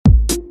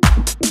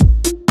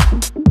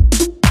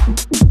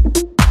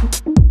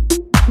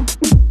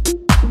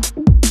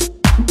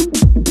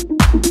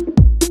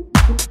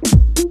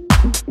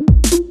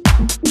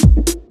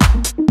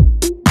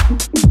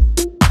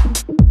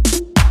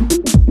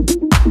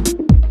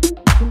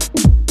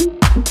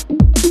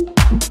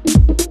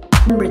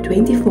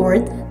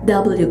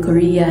W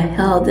Korea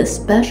held a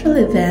special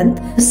event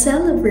to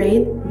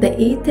celebrate the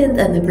 18th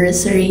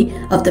anniversary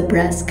of the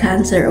breast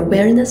cancer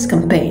awareness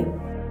campaign.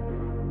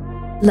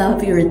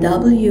 Love Your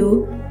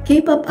W,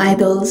 K-pop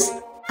idols,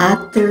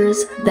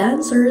 actors,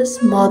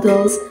 dancers,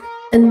 models,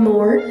 and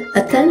more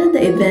attended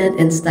the event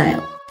in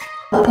style.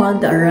 Upon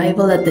the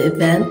arrival at the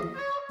event,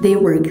 they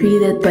were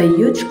greeted by a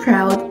huge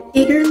crowd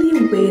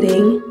eagerly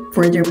waiting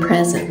for their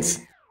presence.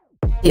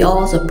 They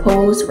also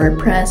posed for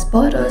press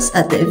photos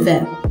at the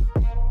event,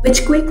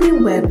 which quickly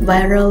went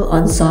viral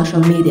on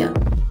social media.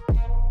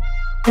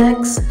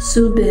 Next,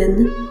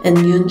 Soobin and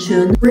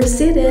Yoonjun were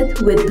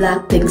seated with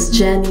Blackpink's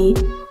JENNIE,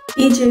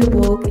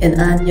 wook, and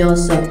Ahn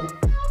Hyo-seop.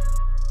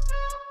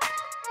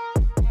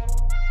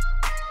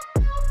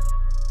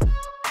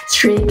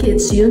 Stray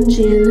Kids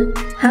Yoonjin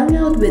hung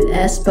out with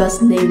aespa's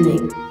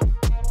Naemin.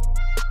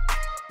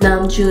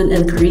 Namjoon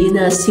and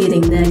Karina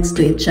sitting next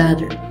to each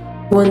other.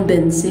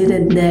 Wonbin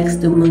seated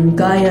next to Moon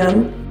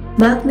Kyung,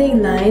 Maknae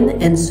Line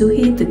and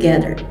Suhee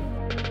together.